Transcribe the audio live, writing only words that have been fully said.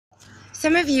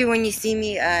Some of you, when you see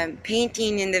me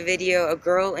painting in the video A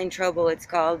Girl in Trouble, it's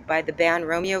called, by the band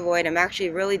Romeo, I'm actually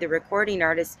really the recording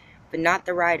artist, but not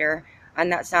the writer on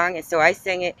that song, and so I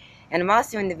sang it, and I'm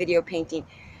also in the video painting.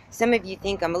 Some of you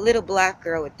think I'm a little black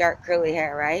girl with dark curly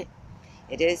hair, right?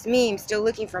 It is me. I'm still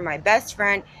looking for my best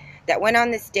friend that went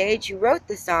on the stage, who wrote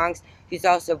the songs, who's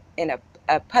also in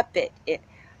a puppet,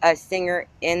 a singer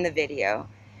in the video.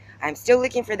 I'm still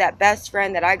looking for that best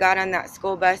friend that I got on that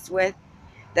school bus with,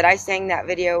 that I sang that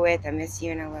video with. I miss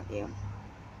you and I love you.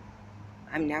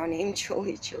 I'm now named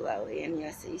Julie Chilelli, and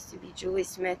yes, I used to be Julie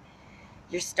Smith,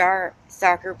 your star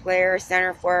soccer player,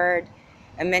 center forward,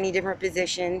 and many different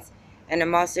positions. And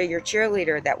I'm also your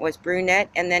cheerleader that was brunette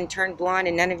and then turned blonde,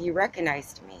 and none of you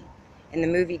recognized me in the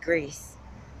movie Grease.